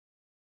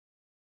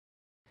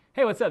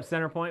Hey, what's up,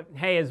 Centerpoint?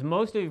 Hey, as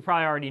most of you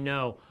probably already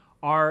know,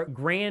 our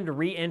grand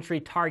re-entry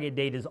target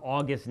date is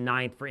August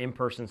 9th for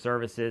in-person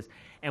services,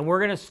 and we're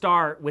going to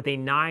start with a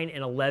 9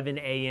 and 11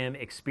 a.m.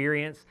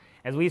 experience.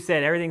 As we've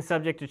said, everything's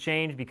subject to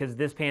change because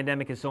this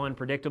pandemic is so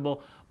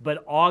unpredictable,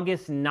 but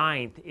August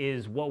 9th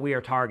is what we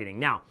are targeting.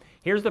 Now,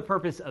 here's the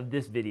purpose of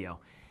this video.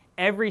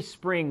 Every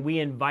spring, we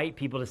invite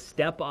people to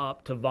step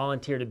up to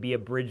volunteer to be a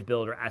bridge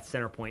builder at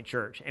Centerpoint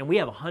Church, and we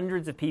have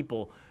hundreds of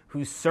people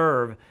who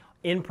serve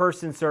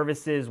in-person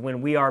services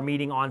when we are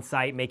meeting on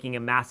site, making a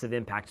massive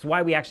impact. It's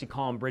why we actually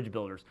call them bridge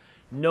builders.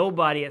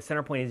 Nobody at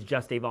Centerpoint is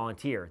just a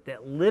volunteer.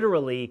 That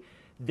literally,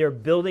 they're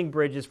building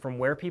bridges from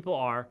where people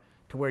are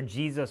to where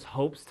Jesus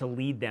hopes to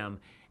lead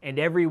them. And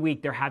every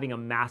week, they're having a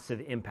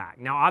massive impact.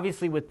 Now,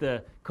 obviously, with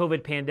the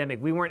COVID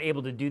pandemic, we weren't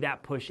able to do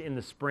that push in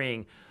the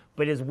spring.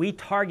 But as we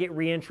target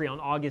reentry on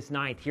August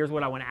 9th, here's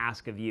what I want to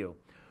ask of you.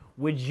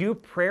 Would you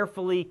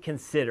prayerfully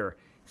consider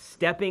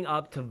stepping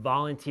up to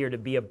volunteer to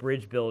be a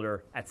bridge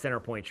builder at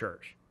Centerpoint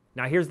Church?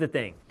 Now, here's the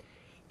thing.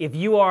 If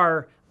you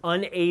are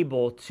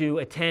unable to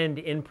attend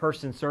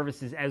in-person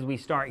services as we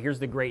start, here's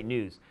the great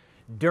news.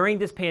 During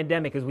this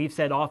pandemic, as we've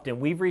said often,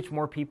 we've reached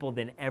more people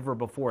than ever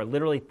before,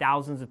 literally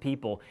thousands of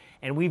people,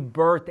 and we've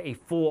birthed a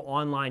full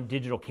online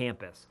digital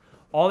campus.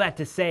 All that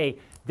to say,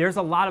 there's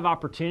a lot of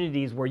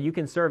opportunities where you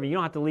can serve and you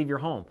don't have to leave your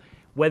home.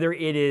 Whether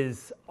it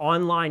is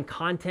online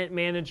content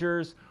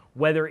managers,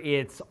 whether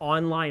it's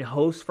online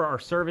hosts for our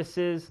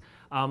services,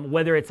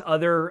 whether it's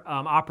other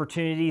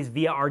opportunities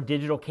via our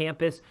digital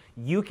campus,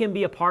 you can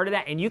be a part of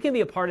that. And you can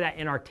be a part of that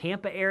in our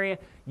Tampa area.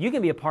 You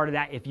can be a part of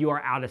that if you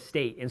are out of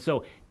state. And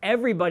so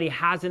everybody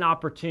has an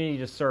opportunity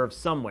to serve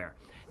somewhere.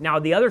 Now,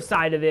 the other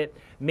side of it,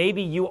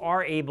 maybe you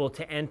are able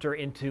to enter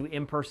into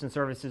in-person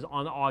services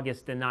on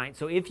August the 9th.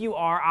 So if you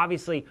are,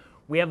 obviously,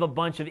 we have a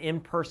bunch of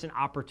in-person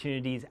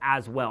opportunities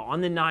as well. On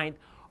the 9th,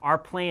 our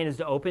plan is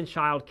to open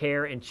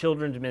childcare and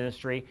children's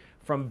ministry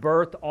from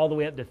birth all the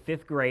way up to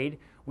 5th grade.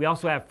 We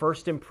also have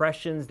first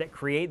impressions that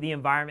create the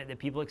environment that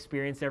people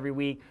experience every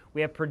week. We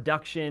have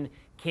production,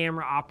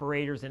 camera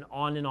operators, and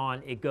on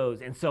it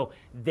goes. And so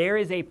there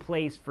is a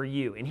place for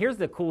you. And here's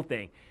the cool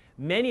thing.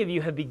 Many of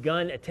you have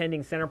begun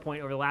attending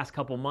Centerpoint over the last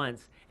couple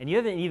months, and you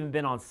haven't even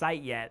been on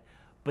site yet,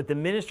 but the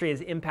ministry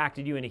has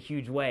impacted you in a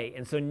huge way.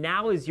 And so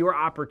now is your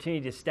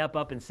opportunity to step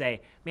up and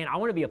say, man, I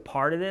want to be a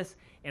part of this,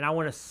 and I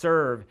want to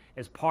serve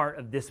as part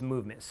of this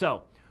movement.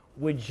 So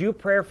would you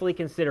prayerfully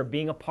consider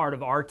being a part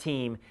of our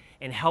team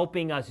and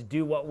helping us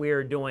do what we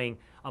are doing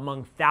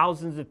among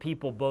thousands of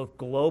people, both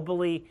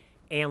globally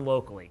and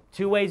locally?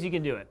 Two ways you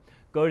can do it.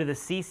 Go to the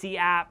CC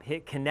app,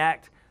 hit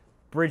connect,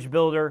 bridge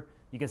builder.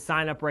 You can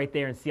sign up right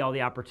there and see all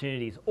the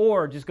opportunities.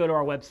 Or just go to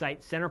our website,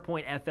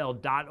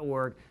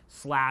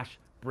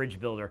 centerpointfl.org/bridge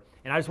builder.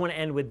 And I just want to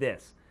end with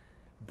this.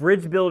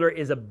 Bridge builder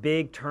is a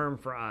big term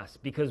for us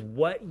because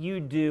what you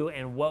do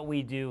and what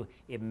we do,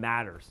 it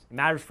matters. It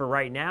matters for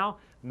right now,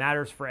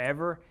 matters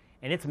forever,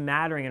 and it's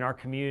mattering in our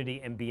community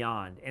and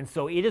beyond. And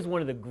so it is one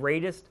of the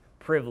greatest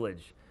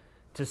privilege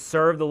to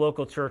serve the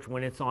local church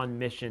when it's on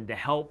mission, to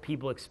help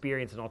people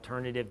experience an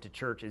alternative to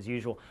church as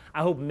usual.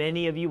 I hope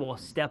many of you will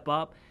step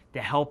up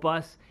to help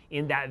us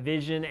in that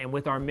vision and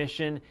with our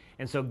mission.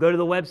 And so go to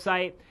the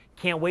website.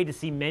 Can't wait to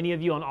see many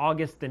of you on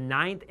August the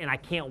 9th, and I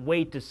can't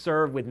wait to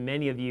serve with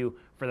many of you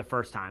for the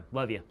first time.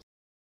 Love you.